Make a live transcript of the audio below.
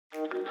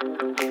Hello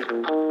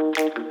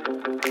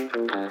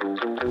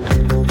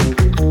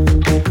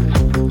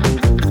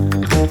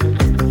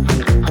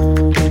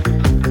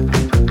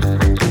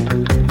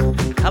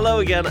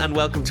again and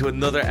welcome to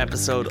another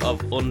episode of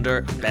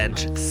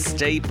Underbench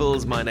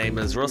Staples. My name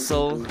is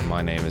Russell.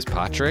 My name is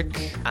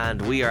Patrick.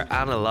 And we are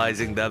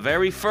analysing the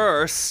very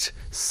first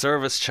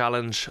service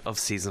challenge of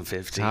season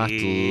 15. At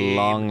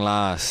long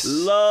last.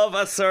 Love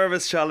a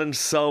service challenge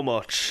so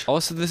much.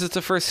 Also, this is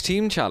the first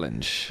team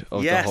challenge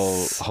of the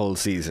whole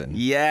season.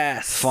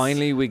 Yes.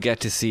 Finally, we get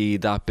to see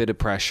that bit of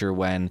pressure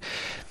when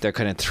they're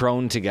kind of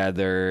thrown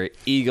together,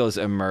 egos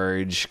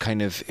emerge,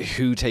 kind of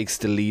who takes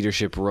the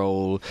leadership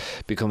role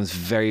becomes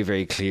very,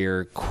 very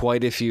clear.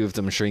 Quite a few of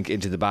them shrink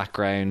into the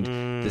background.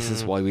 This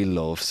is why we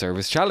love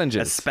service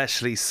challenges.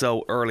 Especially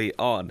so early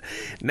on.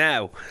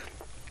 Now,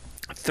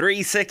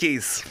 3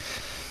 sickies.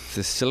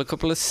 There's still a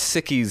couple of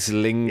sickies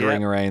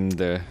lingering around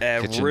the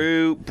kitchen.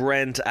 Rue,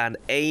 Brent and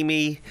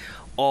Amy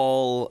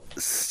all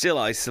still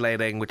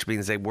isolating, which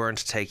means they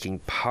weren't taking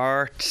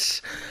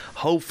part.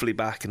 Hopefully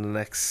back in the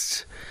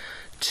next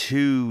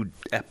 2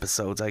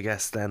 episodes, I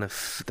guess, then,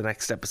 if the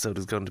next episode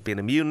is going to be an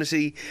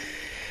immunity.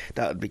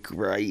 That would be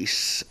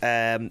great.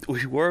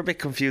 We were a bit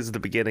confused at the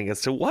beginning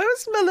as to why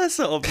was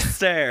Melissa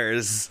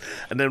upstairs,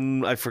 and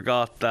then I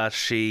forgot that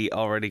she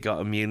already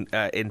got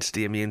into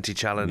the immunity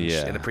challenge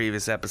in a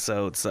previous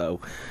episode, so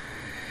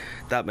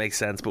that makes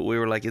sense. But we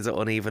were like, is it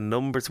uneven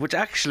numbers? Which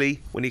actually,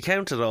 when you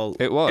count it all,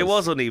 it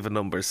was uneven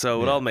numbers,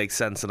 so it all makes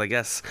sense. And I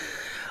guess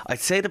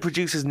I'd say the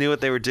producers knew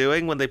what they were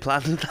doing when they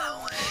planned it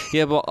that way.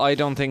 Yeah, but I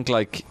don't think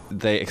like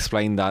they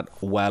explained that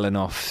well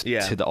enough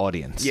to the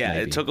audience. Yeah,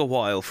 maybe. It took a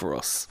while for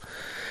us.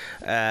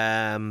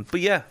 But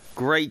yeah,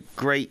 great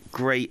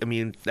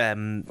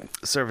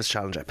service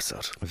challenge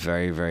episode.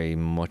 Very, very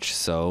much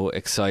so.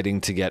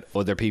 Exciting to get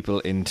other people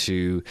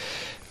into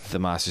the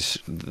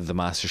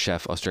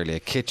MasterChef Australia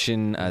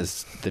kitchen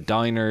as the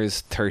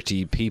diners,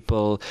 30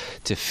 people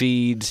to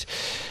feed.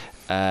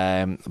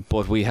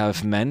 But we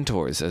have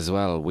mentors as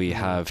well. We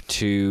have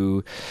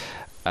 2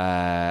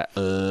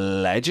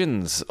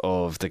 legends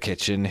of the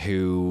kitchen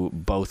who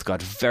both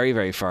got very,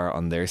 very far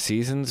on their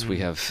seasons. We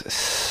have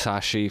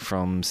Sashi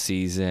from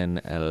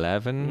season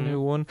 11 who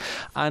won,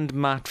 and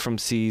Matt from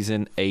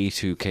season 8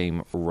 who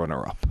came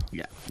runner-up.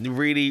 Yeah,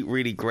 really,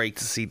 really great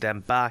to see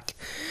them back.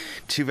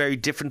 2 very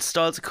different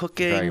styles of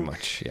cooking. Very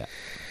much, yeah.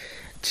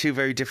 2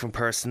 very different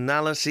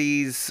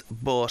personalities,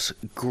 but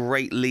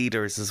great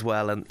leaders as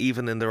well, and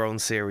even in their own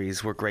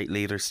series were great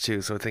leaders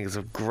too, so I think it's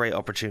a great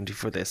opportunity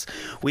for this.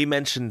 We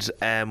mentioned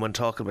when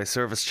talking about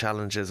service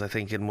challenges, I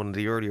think in one of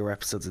the earlier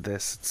episodes of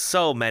this,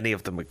 so many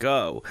of them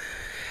ago,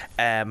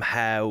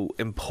 how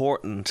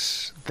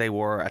important they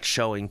were at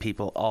showing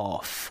people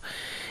off.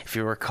 If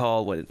you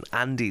recall, with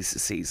Andy's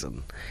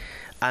season,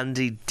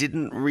 Andy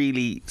didn't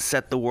really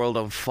set the world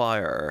on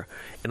fire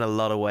in a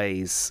lot of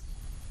ways.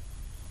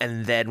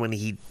 And then when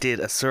he did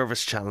a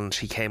service challenge,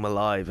 he came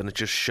alive, and it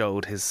just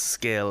showed his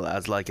skill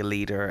as like a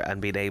leader and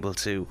being able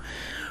to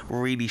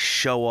really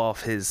show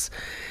off his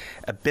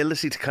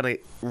ability to kind of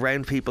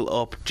round people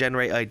up,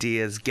 generate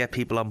ideas, get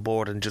people on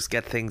board, and just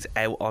get things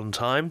out on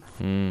time.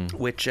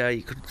 Which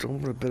you could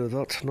do a bit of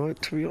that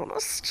tonight, to be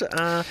honest.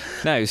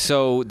 Now,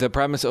 so the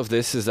premise of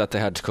this is that they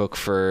had to cook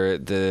for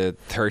the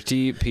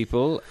 30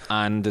 people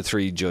and the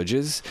 3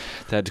 judges.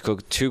 They had to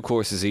cook 2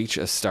 courses each,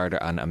 a starter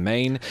and a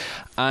main.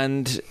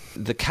 And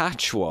the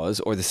catch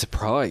was, or the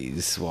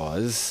surprise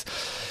was,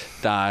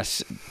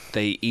 that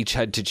they each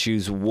had to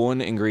choose one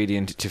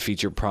ingredient to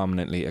feature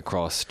prominently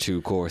across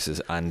 2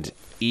 courses, and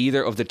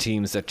either of the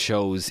teams that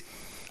chose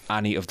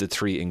any of the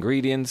 3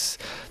 ingredients,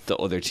 the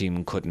other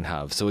team couldn't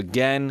have. So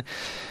again,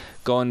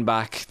 going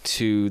back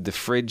to the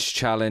fridge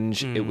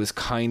challenge, it was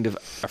kind of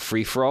a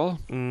free-for-all.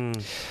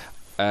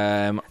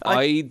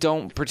 I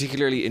don't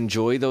particularly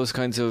enjoy those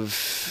kinds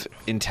of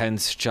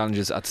intense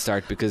challenges at the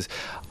start, because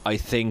I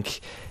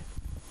think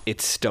it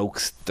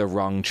stokes the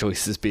wrong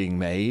choices being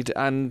made,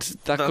 and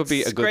that could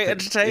be a good great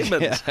thing.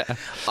 entertainment. Yeah.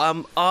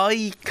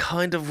 I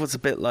kind of was a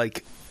bit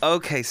like,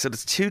 okay, so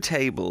there's 2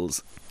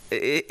 tables.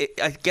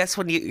 I guess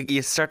when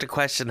you start to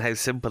question how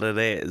simple it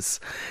is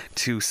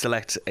to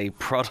select a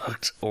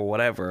product or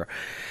whatever,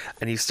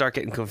 and you start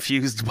getting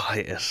confused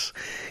by it,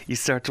 you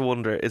start to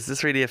wonder, is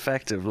this really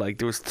effective? Like,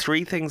 there was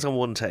 3 things on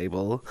one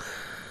table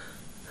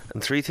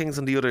and 3 things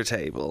on the other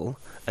table,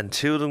 and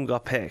 2 of them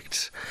got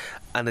picked,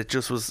 and it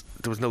just was,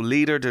 there was no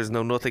leader, there's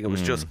no nothing. It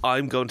was just,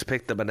 I'm going to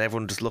pick them, and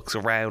everyone just looks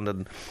around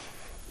and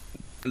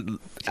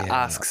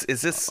asks,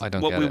 is this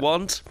what we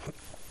want?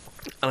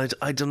 And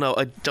I don't know,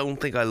 I don't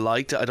think I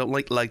liked it. I don't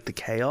like the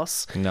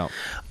chaos. No,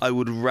 I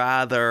would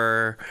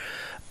rather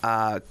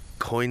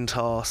coin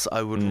toss.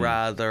 I would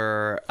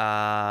rather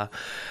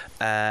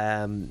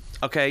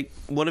okay,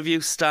 one of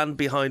you stand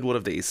behind one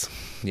of these.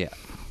 Yeah.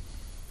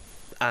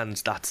 and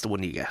that's the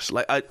one you get.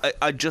 Like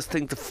I just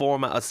think the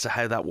format as to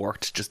how that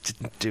worked just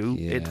didn't do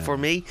it for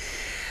me.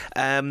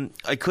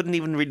 I couldn't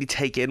even really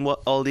take in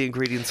what all the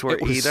ingredients were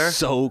It was either.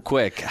 so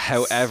quick.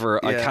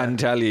 However, I can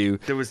tell you,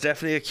 there was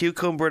definitely a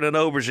cucumber and an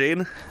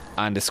aubergine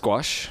and a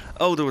squash.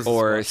 Oh, there was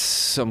or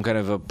some kind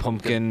of a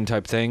pumpkin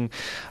type thing,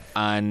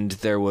 and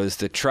there was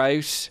the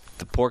trout,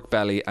 the pork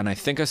belly, and I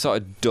think I saw a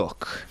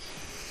duck.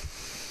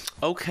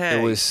 Okay.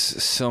 It was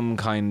some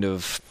kind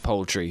of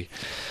poultry.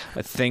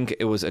 I think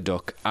it was a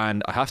duck.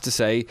 And I have to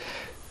say,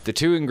 the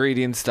two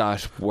ingredients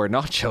that were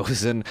not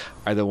chosen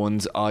are the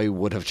ones I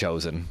would have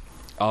chosen.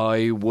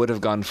 I would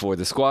have gone for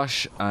the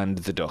squash and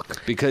the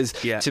duck because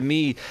to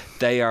me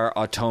they are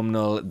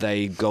autumnal,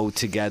 they go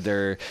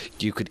together.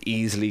 You could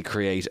easily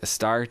create a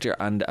starter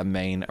and a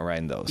main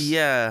around those.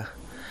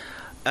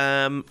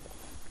 I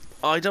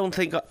don't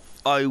think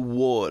I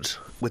would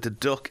with the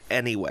duck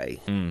anyway.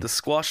 The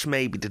squash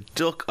maybe. The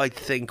duck, I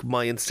think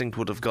my instinct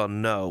would have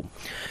gone no,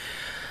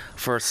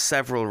 for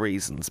several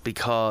reasons.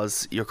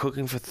 Because you're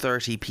cooking for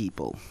 30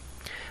 people.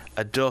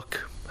 A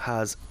duck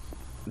has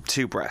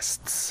 2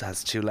 breasts,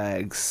 has 2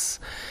 legs.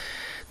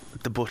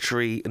 The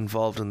butchery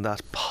involved in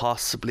that,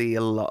 possibly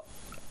a lot,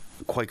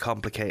 quite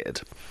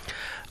complicated.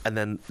 And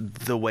then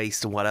the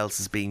waste and what else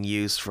is being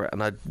used for it.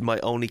 And my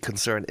only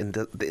concern in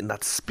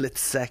that split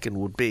second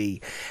would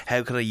be,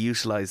 how can I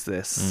utilise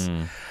this?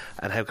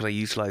 And how can I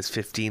utilise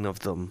 15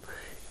 of them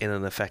in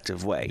an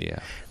effective way?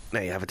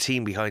 Now, you have a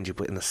team behind you,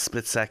 but in a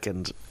split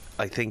second,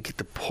 I think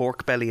the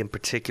pork belly in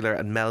particular,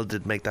 and Mel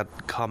did make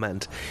that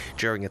comment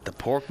during it, the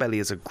pork belly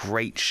is a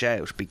great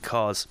shout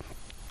because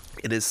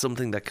it is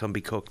something that can be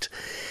cooked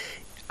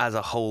as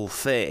a whole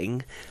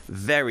thing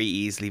very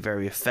easily,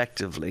 very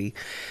effectively,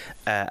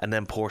 and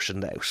then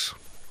portioned out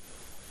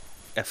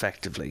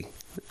effectively.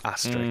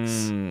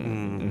 Asterisks.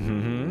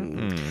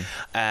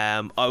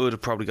 I would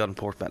have probably gone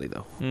pork belly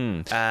though.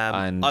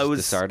 And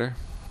the starter?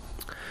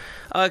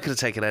 I could have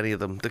taken any of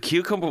them. The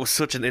cucumber was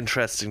such an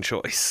interesting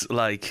choice.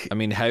 Like, I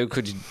mean, how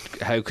could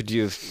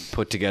you have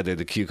put together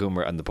the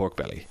cucumber and the pork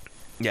belly?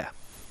 Yeah.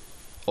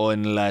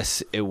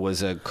 Unless it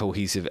was a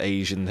cohesive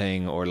Asian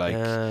thing, or like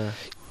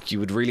you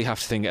would really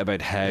have to think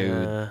about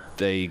how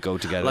they go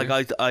together. Like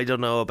I don't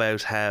know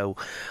about how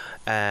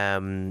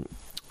the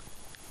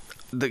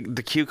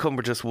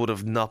cucumber just would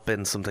have not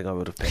been something I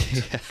would have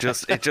picked.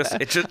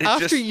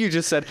 After you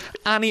just said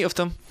any of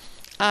them.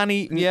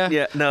 Annie,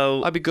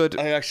 no, I'd be good.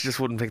 I actually just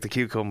wouldn't pick the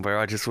cucumber.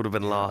 I just would have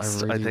been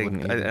lost. I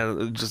think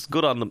just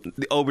good on them.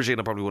 The aubergine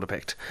I probably would have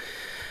picked.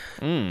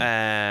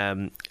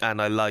 And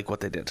I like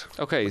what they did.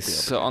 Okay,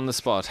 so on the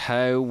spot,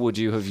 how would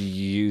you have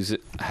used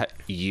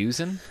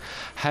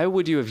How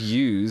would you have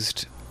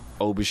used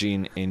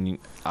aubergine in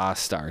a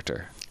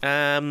starter?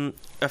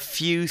 A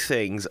few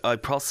things. I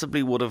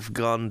possibly would have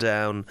gone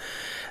down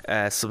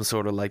some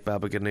sort of like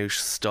baba ganoush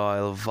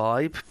style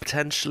vibe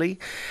potentially,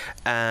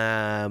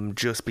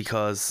 just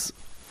because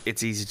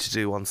it's easy to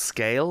do on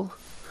scale.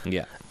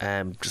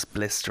 Just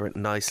blister it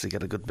nicely,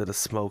 get a good bit of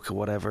smoke or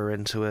whatever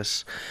into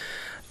it,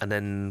 and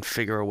then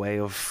figure a way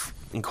of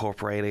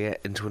incorporating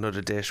it into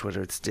another dish,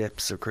 whether it's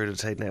dips or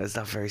crudité. Now, is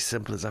that very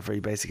simple? Is that very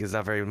basic? Is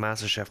that very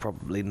MasterChef?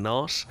 Probably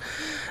not.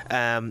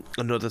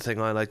 Another thing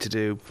I like to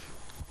do,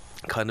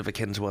 kind of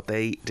akin to what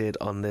they did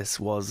on this,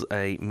 was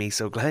a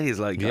miso glaze.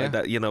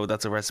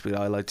 That's a recipe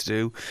I like to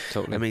do.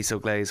 Totally. A miso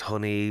glaze,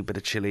 honey, bit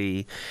of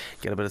chili,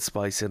 get a bit of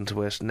spice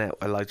into it. Now,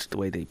 I liked the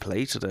way they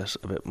plated it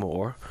a bit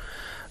more.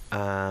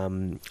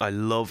 I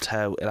loved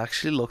how it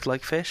actually looked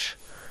like fish.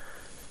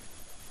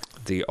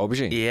 The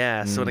aubergine.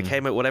 Yeah, so when it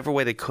came out, whatever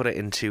way they cut it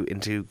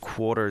into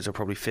quarters or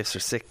probably fifths or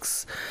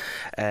sixths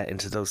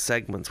into those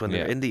segments, when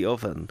they're in the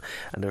oven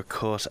and they're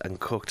cut and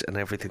cooked and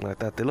everything like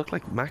that, they look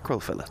like mackerel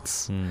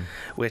fillets,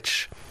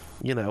 which,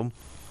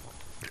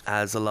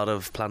 as a lot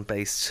of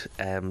plant-based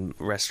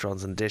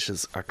restaurants and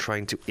dishes are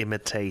trying to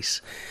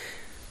imitate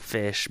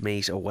fish,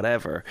 meat or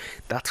whatever,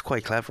 that's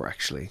quite clever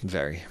actually.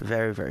 Very.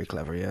 Very, very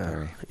clever, yeah.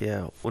 Very.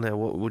 Yeah. Well, now,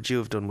 what would you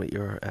have done with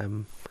your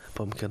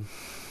pumpkin?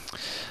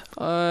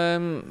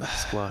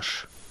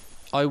 Squash.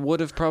 I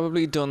would have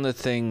probably done the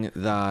thing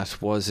that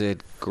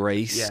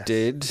Grace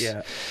did.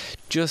 Yeah.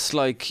 Just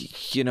like,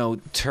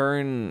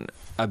 turn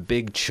a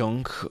big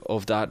chunk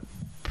of that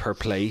per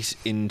plate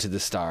into the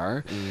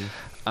star.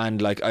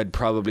 And like I'd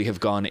probably have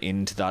gone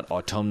into that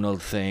autumnal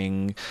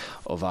thing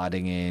of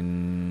adding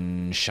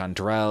in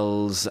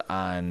chanterelles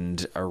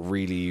and a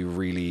really,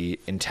 really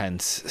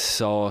intense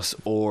sauce,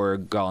 or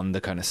gone the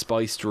kind of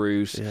spiced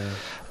route.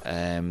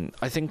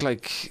 I think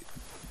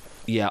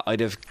I'd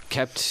have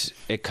kept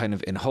it kind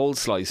of in whole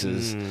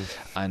slices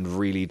and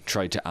really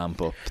tried to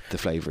amp up the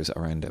flavours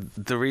around it.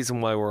 The reason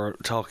why we're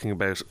talking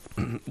about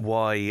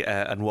why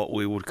and what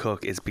we would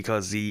cook is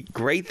because the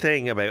great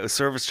thing about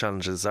service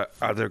challenges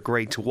are they're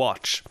great to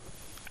watch.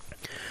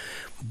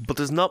 but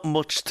there's not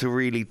much to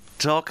really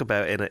talk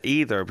about in it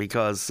either,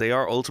 because they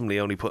are ultimately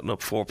only putting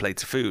up 4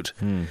 plates of food.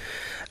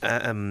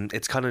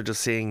 It's kind of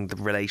just seeing the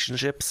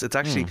relationships. It's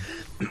actually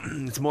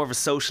it's more of a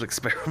social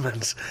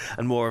experiment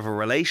and more of a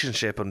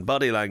relationship and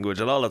body language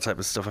and all that type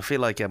of stuff. I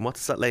feel like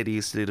what's that lady who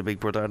used to do the Big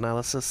Brother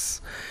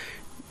analysis?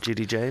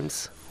 Judy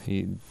James?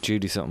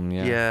 Judy something,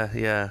 yeah.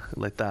 Yeah,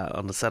 like that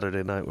on the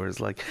Saturday night, where it's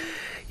like,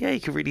 yeah,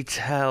 you can really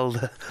tell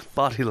the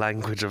body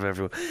language of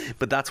everyone.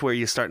 But that's where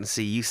you're starting to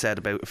see, you said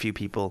about a few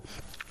people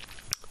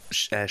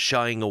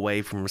shying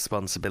away from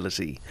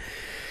responsibility.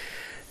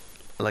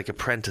 Like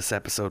Apprentice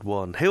episode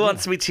 1. Who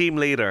wants to be team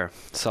leader?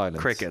 Silence.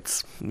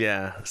 Crickets.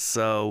 Yeah.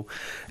 So,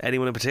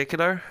 anyone in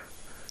particular?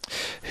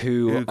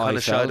 Who kind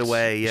of shied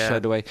away? Yeah.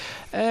 Shied away.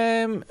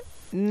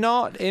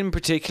 Not in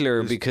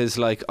particular, because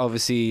like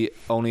obviously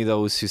only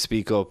those who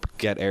speak up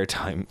get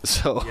airtime,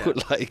 so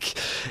like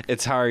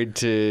it's hard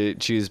to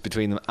choose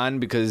between them, and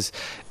because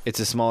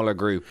it's a smaller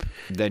group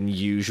than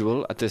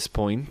usual at this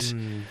point,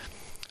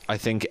 I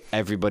think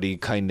everybody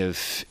kind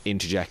of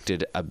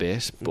interjected a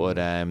bit, but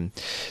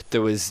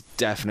there was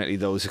definitely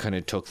those who kind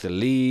of took the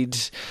lead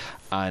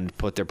and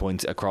put their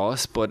points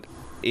across. But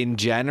in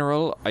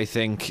general, I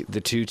think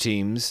the two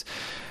teams,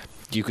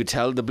 you could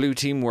tell the blue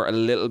team were a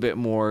little bit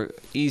more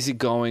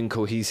easygoing,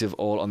 cohesive,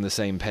 all on the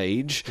same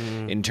page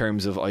in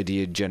terms of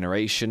idea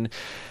generation.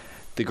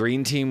 The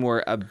green team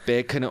were a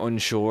bit kind of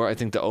unsure. I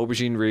think the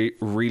aubergine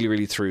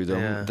really threw them.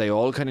 Yeah. They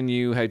all kind of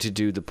knew how to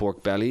do the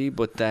pork belly,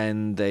 but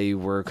then they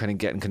were kind of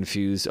getting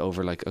confused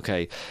over like,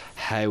 okay,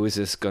 how is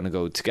this going to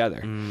go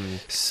together?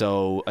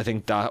 So I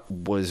think that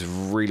was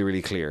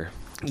really clear.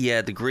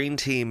 Yeah, the green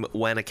team,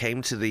 when it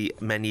came to the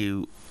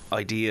menu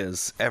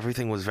ideas,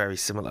 everything was very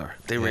similar.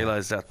 They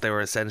realised that they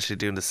were essentially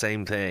doing the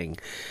same thing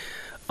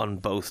on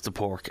both the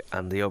pork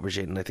and the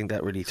aubergine, and I think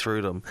that really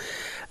threw them.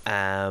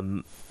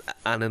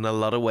 And in a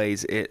lot of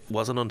ways, it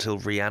wasn't until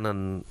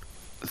Rhiannon,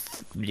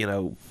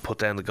 put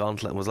down the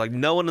gauntlet and was like,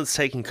 no one is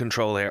taking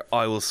control here,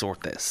 I will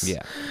sort this.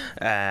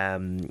 Yeah.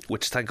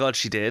 Which, thank God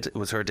she did. It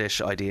was her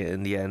dish idea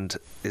in the end,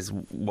 is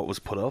what was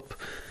put up.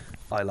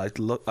 I liked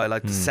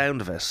the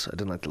sound of it. I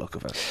didn't like the look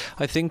of it.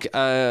 I think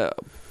a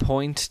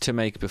point to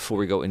make before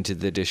we go into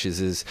the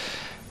dishes is,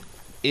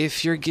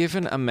 if you're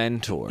given a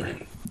mentor,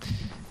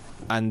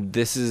 and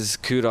this is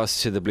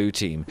kudos to the blue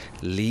team,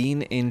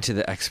 lean into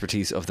the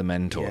expertise of the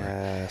mentor.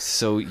 Yes.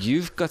 So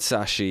you've got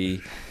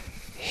Sashi.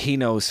 He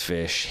knows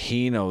fish.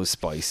 He knows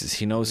spices.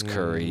 He knows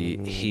curry.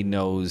 He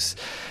knows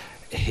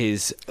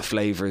his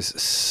flavors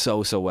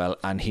so well,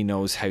 and he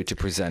knows how to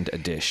present a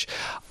dish.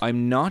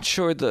 I'm not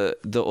sure the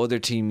other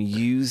team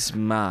used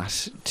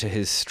Matt to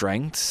his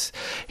strengths.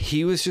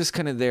 He was just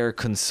kind of there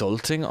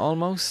consulting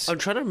almost. I'm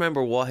trying to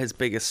remember what his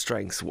biggest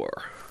strengths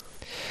were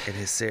in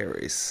his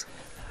series.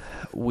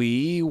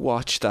 We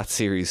watched that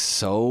series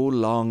so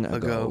long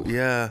ago.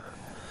 Yeah.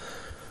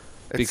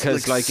 It's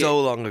because like so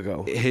long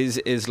ago. His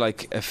is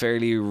like a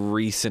fairly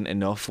recent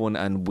enough one,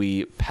 and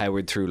we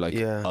powered through like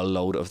a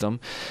load of them.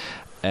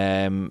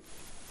 I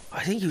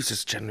think he was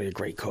just generally a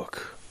great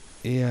cook.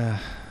 Yeah.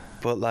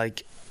 But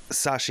like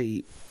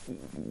Sashi,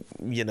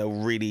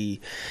 really,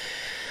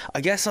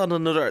 I guess on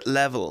another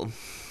level,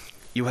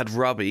 you had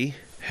Robbie,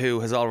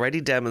 who has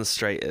already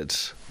demonstrated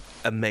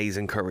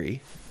amazing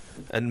curry,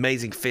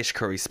 amazing fish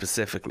curry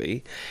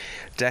specifically.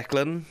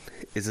 Declan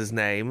is his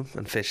name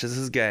and fish is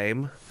his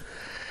game.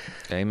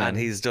 Amen. And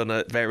he's done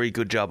a very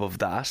good job of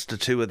that. The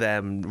two of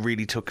them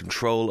really took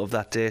control of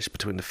that dish,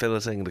 between the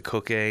filleting and the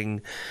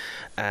cooking.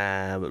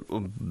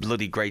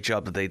 Bloody great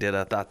job that they did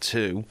at that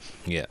too.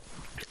 Yeah.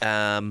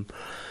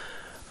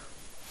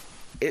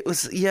 It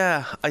was,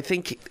 I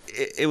think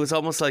it was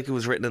almost like it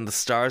was written in the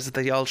stars that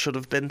they all should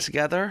have been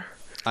together.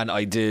 And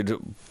I did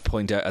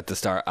point out at the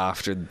start,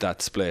 after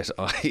that split,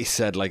 I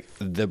said like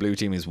the blue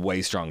team is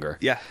way stronger.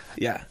 Yeah.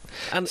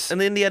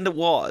 And in the end it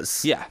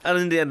was. Yeah. And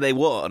in the end they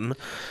won.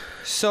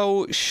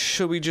 So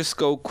should we just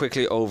go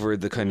quickly over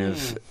the kind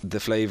of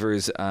the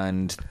flavours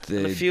and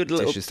the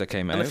dishes that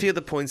came out? And a few of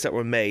the points that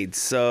were made.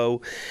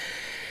 So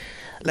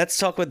let's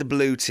talk about the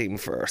blue team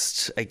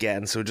first.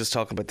 Again, so we're just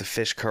talking about the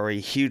fish curry.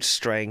 Huge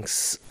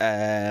strengths.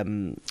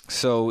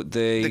 So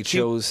they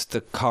chose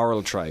the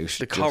coral trout.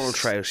 The coral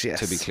trout,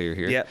 yes. To be clear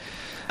here. Yep.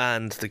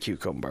 And the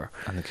cucumber.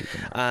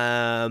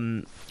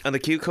 And the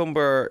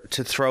cucumber,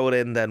 to throw it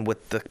in then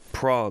with the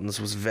prawns,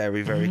 was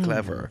very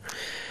clever.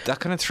 That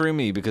kind of threw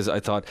me, because I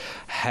thought,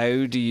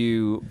 how do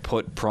you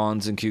put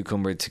prawns and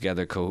cucumber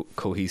together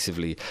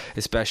cohesively,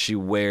 especially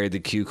where the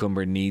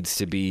cucumber needs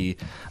to be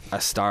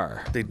a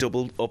star? They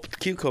doubled up the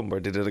cucumber.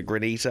 They did a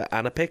granita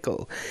and a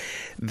pickle.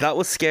 That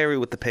was scary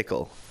with the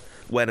pickle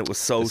when it was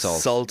so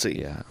salty.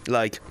 Yeah.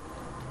 Like,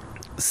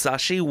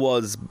 Sashi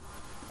was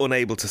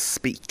unable to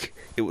speak.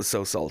 It was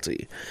so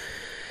salty.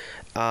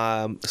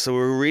 So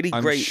we're really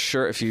great. I'm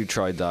sure if you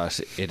tried that,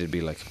 it'd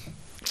be like,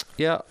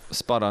 yeah,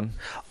 spot on.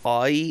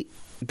 I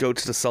go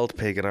to the salt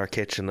pig in our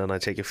kitchen and I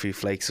take a few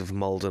flakes of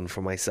Malden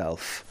for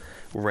myself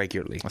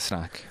regularly. A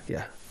snack.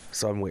 Yeah.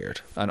 So I'm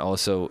weird. And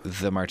also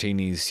the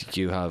martinis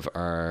you have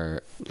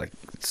are like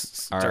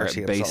are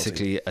dirty and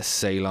basically a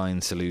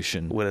saline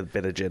solution. with a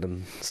bit of gin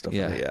and stuff.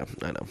 Yeah. Like that.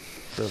 Yeah, I know.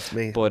 That's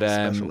me. But,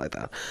 I'm special like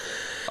that.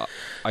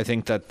 I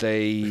think that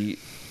they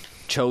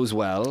chose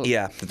well.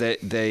 Yeah.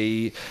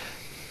 They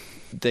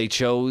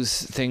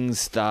chose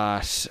things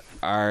that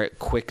are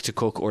quick to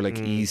cook or like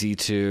easy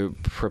to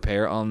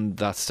prepare on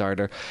that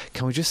starter.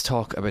 Can we just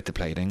talk about the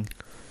plating?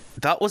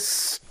 That was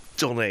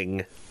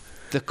stunning.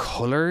 The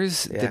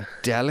colours, the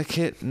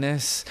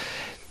delicateness,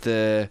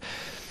 the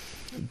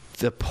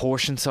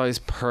portion size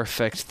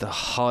perfect, the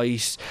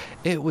height.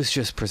 It was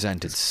just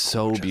presented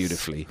so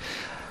beautifully.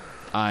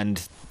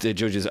 And the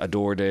judges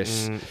adored it.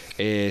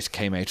 It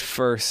came out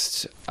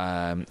first.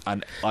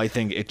 And I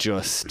think it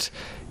just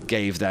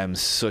gave them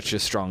such a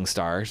strong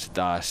start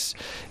that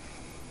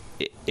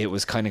it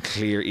was kind of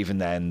clear even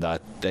then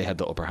that they had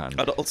the upper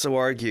hand. I'd also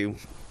argue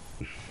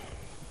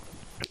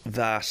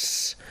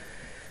that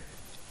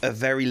a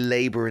very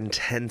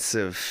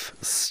labour-intensive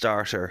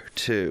starter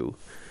too.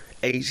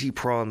 80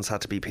 prawns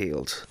had to be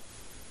peeled.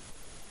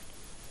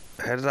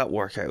 How did that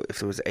work out if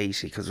there was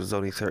 80 because there was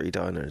only 30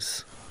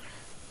 diners?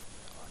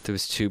 There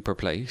was 2 per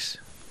plate.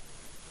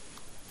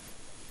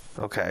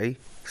 Okay,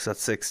 so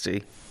that's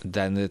 60.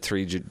 Then the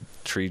three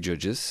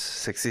judges.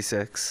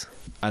 66.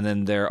 And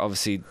then they're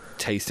obviously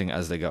tasting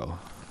as they go.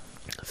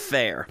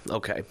 Fair,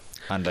 okay.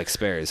 And like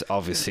spares,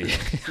 obviously.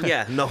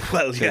 Yeah, no,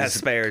 well, yeah,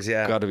 spares,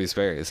 yeah. Got to be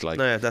spares. Like,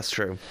 no, yeah, that's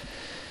true.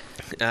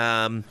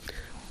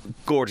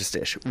 Gorgeous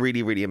dish,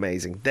 really, really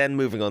amazing. Then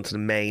moving on to the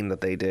main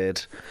that they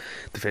did,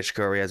 the fish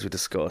curry, as we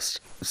discussed,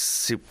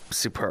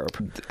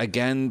 superb.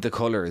 Again, the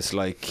colours,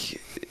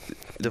 like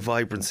the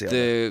vibrancy of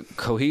it. the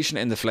cohesion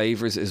in the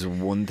flavours is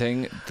one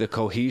thing. The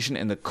cohesion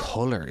in the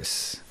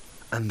colours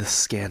And the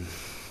skin.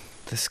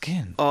 the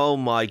skin. Oh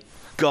my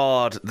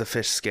god, the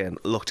fish skin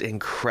looked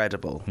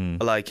incredible.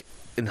 Like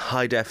in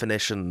high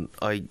definition.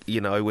 I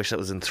wish that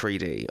was in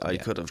 3D. I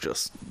could have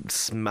just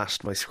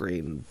smashed my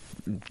screen,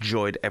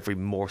 enjoyed every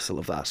morsel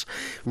of that.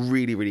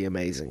 Really, really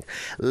amazing.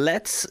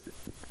 Let's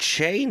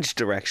change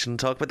direction and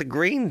talk about the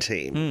green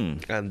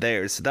team and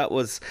theirs. So that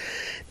was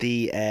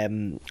the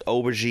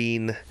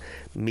aubergine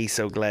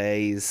miso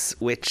glaze,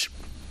 which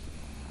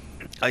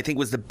I think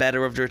was the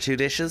better of their 2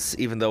 dishes,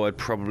 even though I'd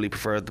probably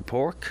preferred the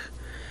pork.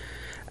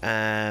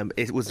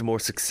 It was the more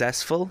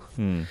successful.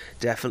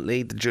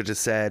 Definitely. The judges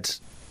said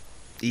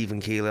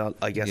even keel,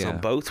 I guess, on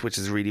both, which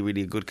is really,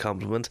 really a good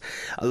compliment.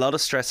 A lot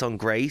of stress on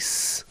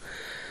Grace,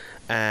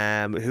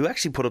 who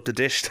actually put up the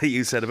dish that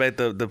you said about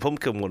the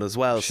pumpkin one as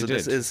well. She so did.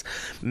 This is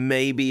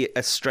maybe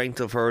a strength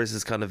of hers,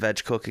 is kind of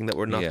veg cooking that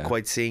we're not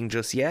quite seeing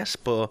just yet.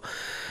 But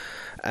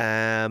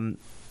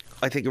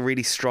I think a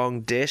really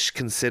strong dish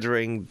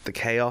considering the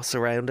chaos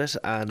around it,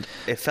 and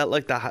it felt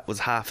like that was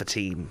half a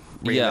team,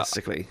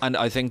 realistically. Yeah, and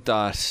I think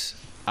that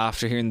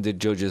after hearing the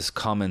judges'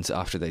 comments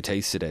after they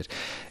tasted it,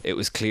 it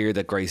was clear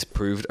that Grace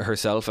proved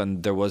herself,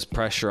 and there was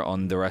pressure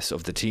on the rest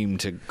of the team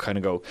to kind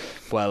of go,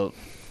 well,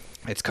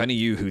 it's kind of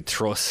you who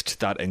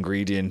thrust that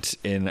ingredient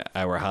in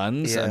our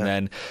hands. And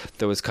then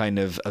there was kind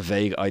of a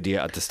vague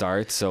idea at the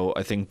start, so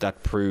I think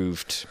that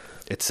proved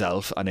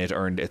itself and it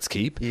earned its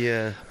keep.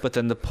 Yeah. But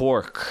then the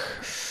pork,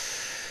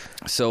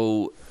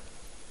 so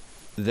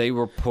they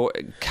were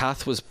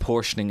Kath was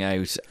portioning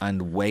out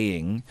and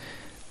weighing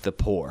the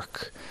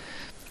pork,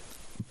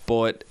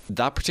 but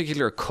that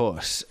particular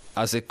cut,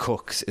 as it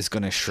cooks, is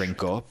going to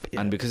shrink up,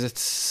 and because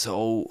it's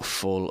so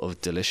full of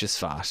delicious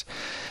fat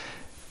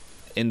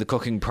in the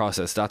cooking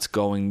process, that's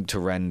going to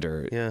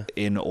render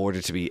in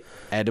order to be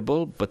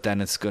edible, but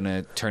then it's going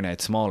to turn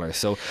out smaller.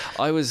 So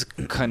I was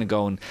kind of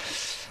going,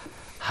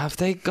 have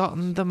they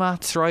gotten the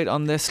maths right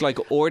on this?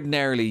 Like,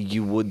 ordinarily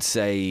you would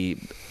say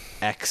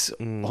X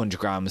 100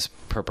 grams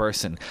per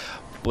person,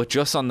 but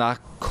just on that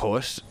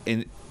cut,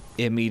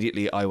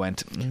 immediately I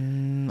went,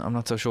 I'm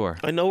not so sure.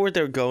 I know where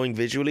they're going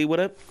visually with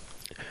it,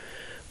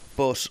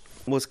 but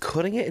was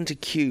cutting it into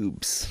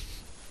cubes.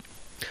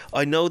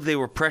 I know they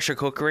were pressure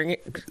cooking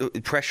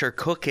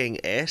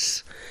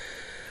it,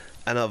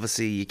 and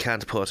obviously you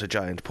can't put a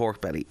giant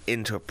pork belly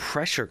into a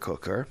pressure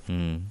cooker.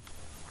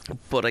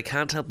 But I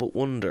can't help but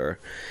wonder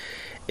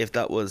if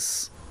that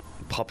was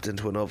popped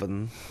into an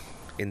oven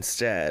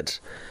instead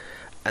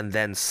and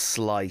then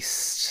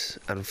sliced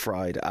and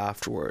fried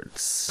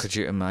afterwards. Could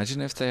you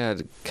imagine if they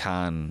had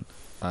Can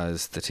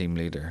as the team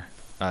leader,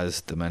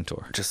 as the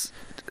mentor? Just,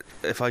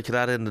 if I could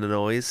add in the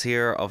noise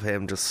here of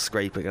him just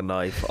scraping a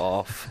knife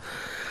off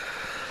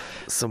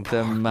some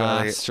pork the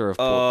master belly. of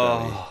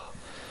pork belly.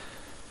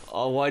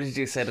 Oh, why did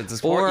you say that?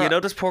 There's pork,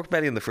 there's pork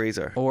belly in the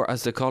freezer. Or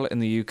as they call it in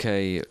the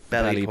UK,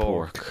 belly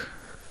pork.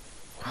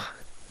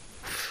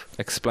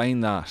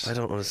 Explain that. I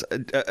don't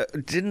understand.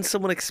 Didn't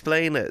someone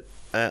explain it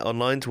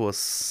online to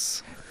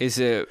us? Is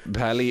it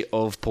belly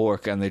of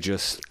pork and they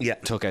just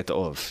took out the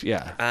of?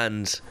 Yeah.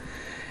 And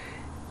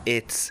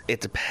it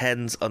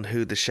depends on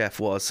who the chef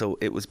was. So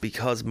it was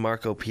because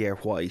Marco Pierre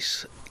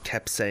White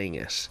kept saying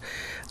it.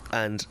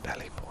 And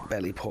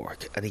belly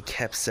pork. And he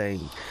kept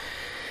saying...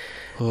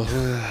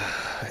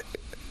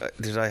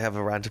 Did I have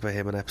a rant about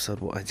him in episode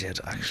 1? I did,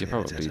 actually. You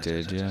probably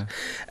did, yeah.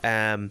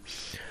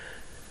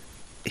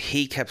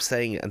 he kept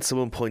saying it, and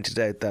someone pointed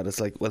out that it's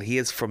like, well, he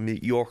is from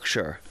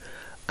Yorkshire,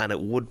 and it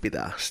would be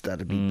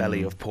that'd be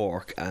belly of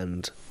pork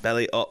and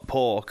belly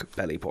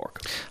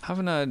pork.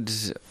 Haven't had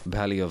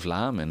belly of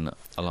lamb in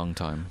a long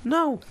time.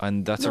 No,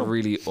 and that's a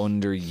really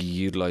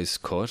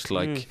underutilized cut.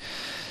 Like,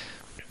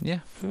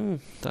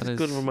 that's a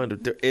good reminder.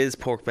 There is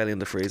pork belly in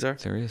the freezer.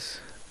 There is.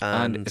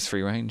 And it's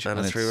free range. And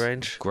it's free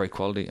range. Great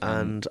quality.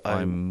 And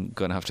I'm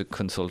going to have to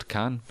consult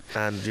Can.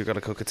 And you're going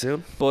to cook it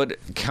soon? But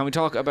can we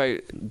talk about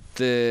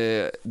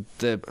the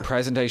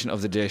presentation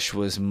of the dish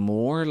was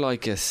more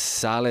like a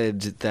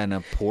salad than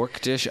a pork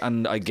dish.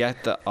 And I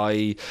get that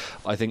I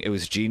think it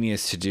was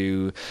genius to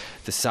do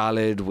the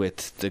salad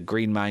with the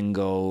green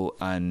mango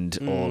and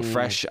all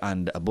fresh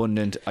and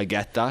abundant. I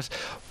get that.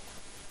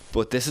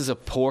 But this is a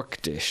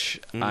pork dish.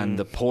 And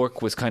the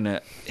pork was kind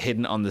of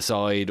hidden on the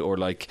side or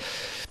like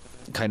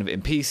kind of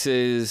in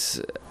pieces.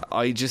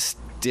 I just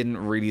didn't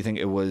really think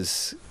it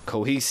was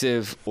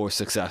cohesive or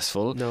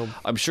successful. No.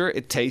 I'm sure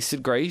it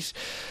tasted great,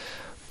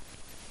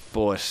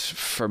 but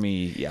for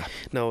me,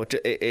 no,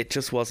 it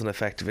just wasn't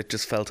effective. It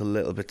just felt a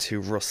little bit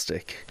too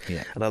rustic.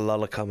 And a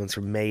lot of comments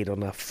were made on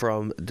that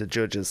from the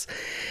judges.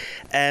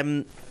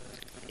 In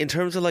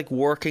terms of like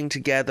working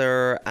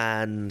together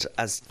and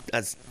as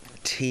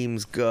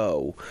teams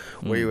go,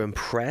 were you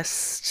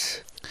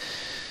impressed?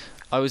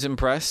 I was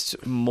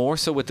impressed more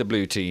so with the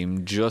blue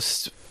team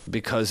just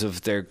because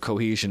of their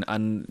cohesion,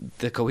 and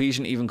the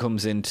cohesion even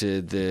comes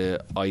into the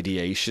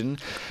ideation.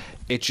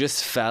 It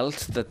just felt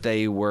that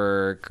they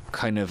were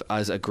kind of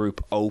as a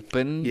group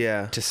open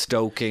to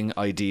stoking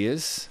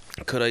ideas.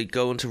 Could I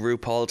go into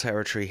RuPaul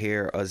territory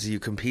here as you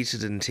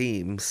competed in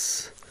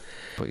teams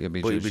but you'd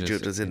be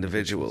judged as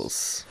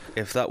individuals?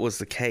 If that was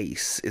the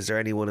case, is there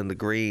anyone in the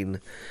green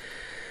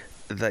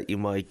that you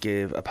might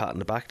give a pat on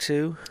the back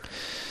to?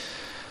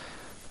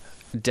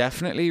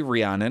 Definitely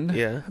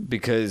Rhiannon,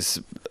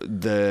 because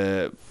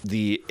the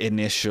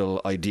initial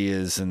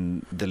ideas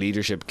and the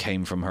leadership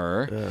came from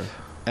her.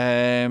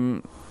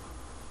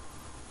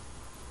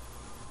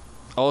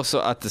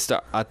 Also at the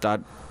start, at that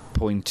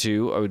point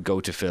too, I would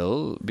go to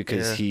Phil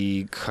because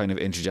he kind of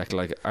interjected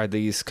like, are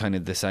these kind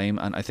of the same?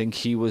 And I think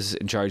he was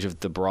in charge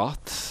of the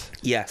broth.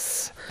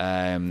 Yes.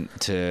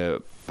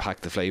 To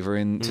pack the flavour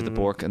into the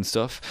pork and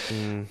stuff.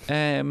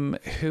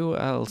 Who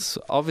else?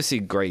 Obviously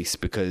Grace,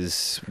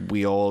 because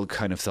we all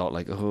kind of thought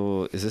like,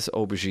 oh, is this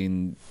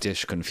aubergine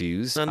dish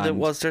confused? And it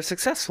was their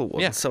successful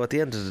one. So at the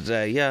end of the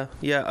day,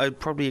 I'd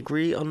probably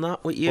agree on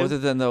that with you. Other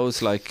than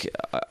those, like,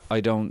 I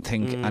don't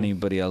think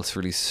anybody else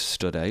really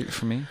stood out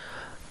for me.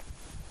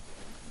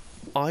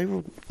 I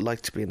would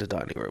like to be in the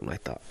dining room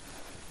like that.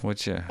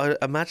 Would you? I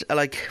imagine,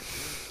 like,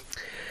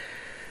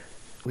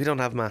 we don't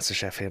have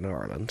MasterChef here in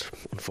Ireland,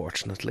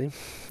 unfortunately.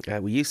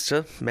 We used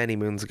to, many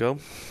moons ago,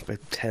 about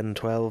 10,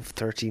 12,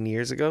 13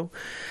 years ago.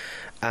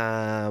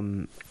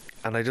 And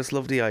I just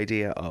love the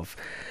idea of,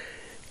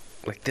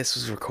 like, this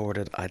was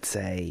recorded, I'd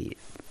say,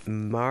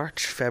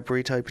 March,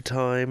 February type of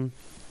time.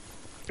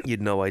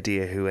 You'd no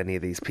idea who any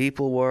of these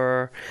people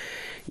were.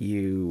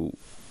 You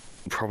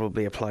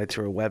probably applied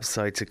through a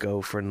website to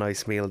go for a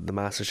nice meal in the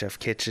MasterChef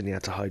kitchen. You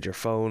had to hide your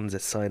phones,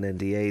 sign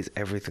NDAs,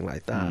 everything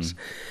like that.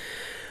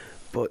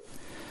 But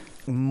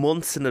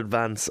months in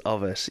advance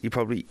of it,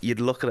 you'd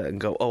look at it and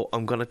go, oh,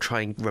 I'm going to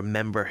try and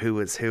remember who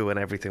is who and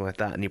everything like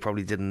that, and you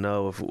probably didn't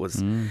know if it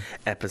was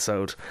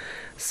episode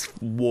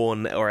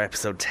 1 or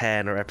episode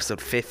 10 or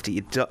episode 50.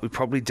 You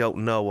probably don't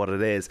know what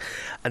it is,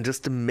 and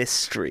just the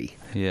mystery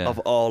of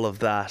all of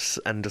that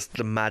and just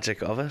the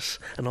magic of it,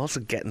 and also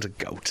getting to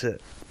go to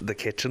the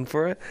kitchen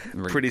for it,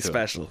 really pretty cool.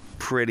 Special,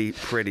 pretty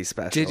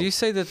special. Did you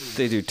say that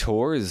they do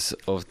tours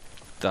of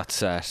that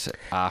set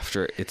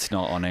after it's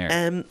not on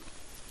air?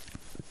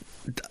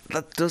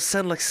 That does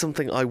sound like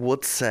something I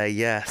would say,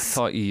 yes. I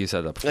thought you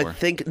said that before. I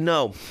think,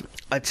 no.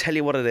 I tell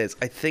you what it is.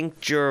 I think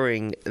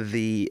during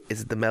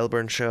is it the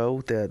Melbourne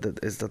show?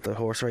 Is that the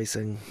horse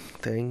racing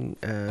thing?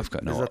 I've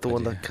got no idea. Is that the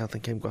one that Kath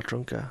and Kim got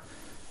drunk at?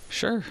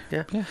 Sure.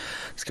 Yeah.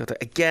 Let's go there.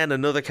 Again,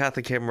 another Kath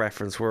and Kim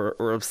reference. We're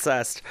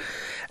obsessed.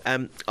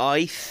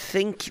 I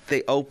think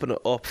they open it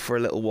up for a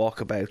little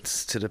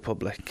walkabouts to the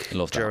public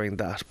during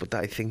that, but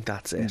I think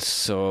that's it.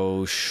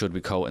 So should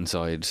we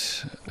coincide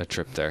a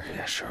trip there?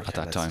 Yeah, sure. At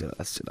that time.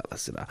 Let's do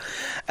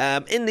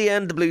that. In the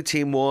end, the blue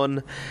team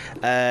won.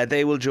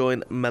 They will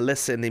join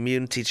Melissa in the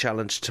immunity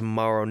challenge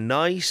tomorrow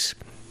night.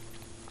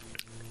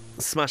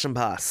 Smash and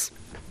pass.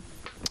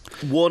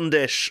 One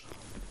dish.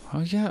 Oh,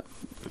 yeah.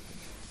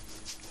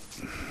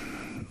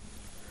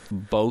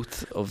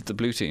 Both of the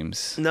blue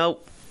teams? No,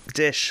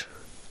 dish.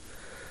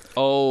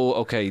 Oh,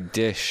 okay,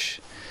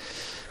 dish.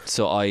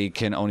 So I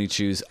can only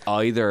choose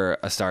either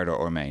a starter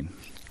or main.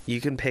 You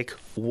can pick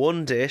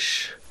one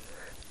dish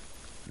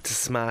to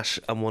smash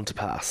and one to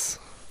pass.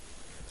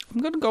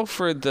 I'm going to go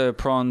for the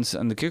prawns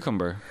and the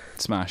cucumber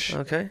smash.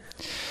 Okay.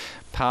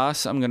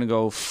 Pass, I'm going to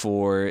go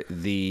for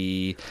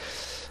the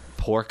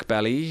pork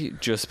belly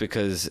just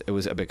because it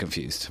was a bit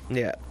confused.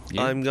 Yeah.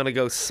 I'm going to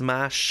go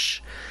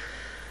smash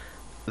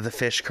the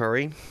fish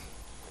curry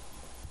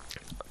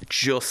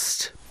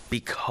just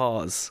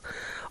because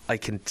I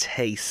can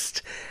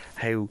taste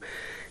how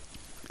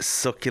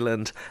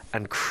succulent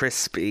and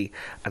crispy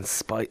and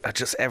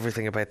just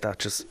everything about that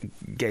just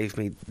gave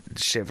me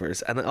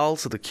shivers. And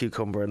also the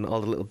cucumber and all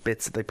the little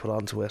bits that they put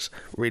onto it,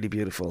 really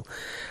beautiful.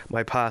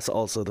 My pass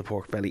also the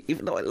pork belly,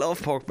 even though I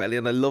love pork belly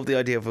and I love the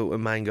idea of it with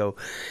mango,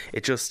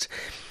 it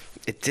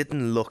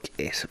didn't look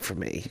it for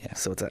me. Yeah.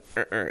 So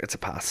it's a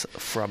pass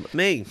from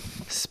me.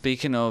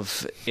 Speaking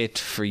of it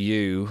for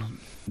you,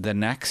 the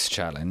next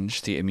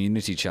challenge, the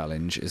immunity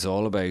challenge, is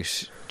all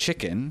about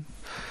chicken.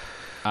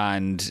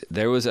 And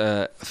there was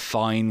a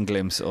fine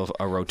glimpse of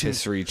a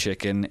rotisserie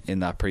chicken in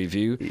that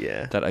preview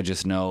that I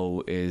just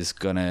know is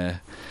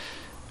gonna...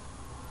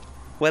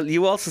 Well,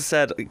 you also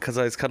said, because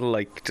I was kind of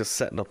like just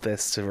setting up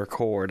this to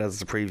record as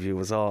the preview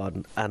was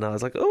on, and I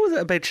was like, oh, is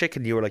it about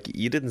chicken? You were like,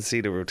 you didn't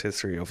see the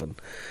rotisserie oven.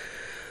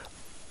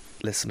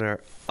 Listener,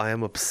 I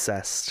am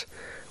obsessed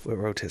with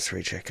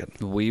rotisserie chicken.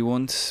 We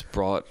once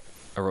brought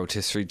a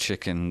rotisserie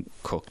chicken,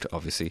 cooked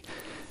obviously,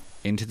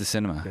 into the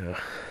cinema. Yeah.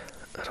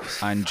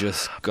 And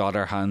just got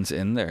our hands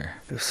in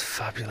there. It was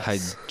fabulous. Had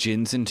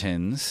gins and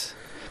tins.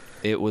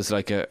 It was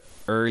like a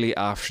early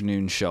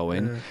afternoon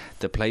showing. Yeah.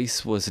 The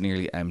place was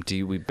nearly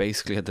empty. We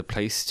basically had the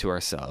place to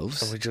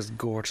ourselves. And we just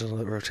gorged on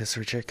the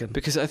rotisserie chicken.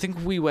 Because I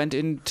think we went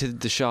into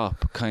the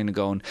shop kind of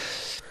going,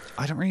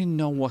 I don't really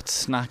know what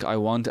snack I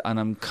want, and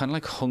I'm kind of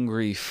like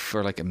hungry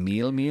for like a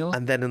meal.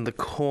 And then in the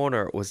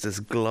corner was this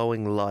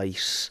glowing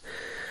light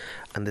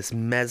and this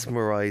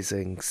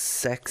mesmerising,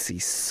 sexy,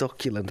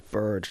 succulent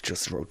bird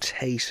just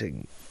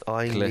rotating,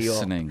 eyeing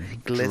glistening, me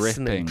up,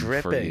 glistening,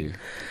 dripping. For you.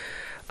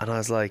 And I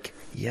was like,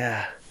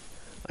 yeah,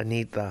 I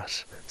need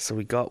that. So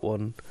we got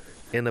one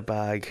in a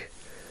bag.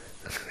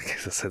 I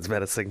guess that sounds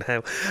menacing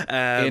now.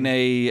 In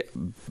a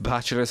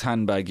bachelor's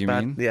handbag, you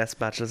mean? Yes,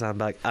 bachelor's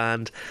handbag.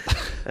 And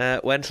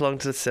went along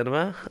to the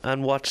cinema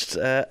and watched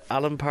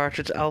Alan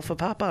Partridge Alpha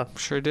Papa.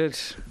 Sure did.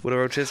 With a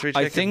rotisserie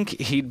chicken. I think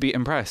he'd be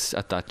impressed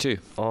at that too.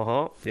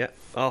 Yeah.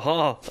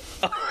 Uh-huh.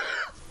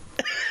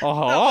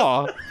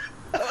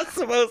 That was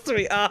supposed to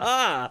be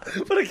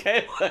but it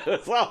came out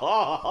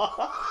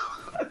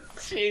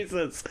as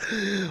Jesus.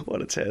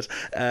 What a tit.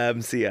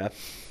 So yeah.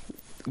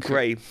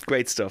 Great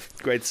stuff.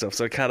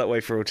 So I cannot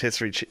wait for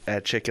rotisserie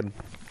chicken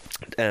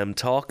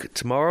talk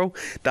tomorrow.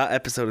 That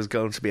episode is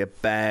going to be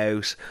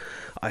about,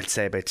 I'd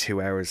say about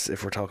 2 hours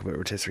if we're talking about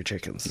rotisserie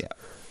chickens. Yeah.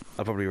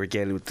 I'll probably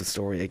regale you with the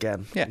story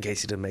again in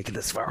case you didn't make it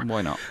this far.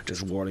 Why not?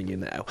 Just warning you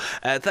now.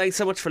 Thanks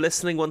so much for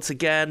listening once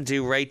again.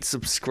 Do rate,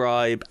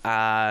 subscribe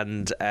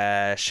and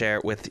share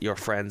it with your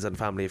friends and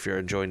family if you're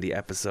enjoying the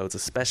episodes,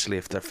 especially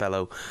if they're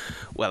fellow,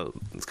 well,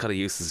 it's kind of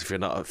useless if you're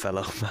not a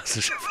fellow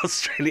MasterChef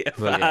Australia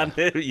fan.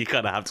 Yeah. You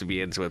kind of have to be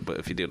into it, but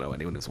if you do know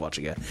anyone who's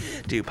watching it,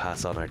 do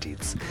pass on our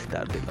deeds.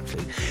 That would be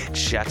lovely.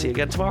 Chat to you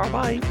again tomorrow.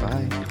 Bye.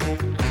 Bye.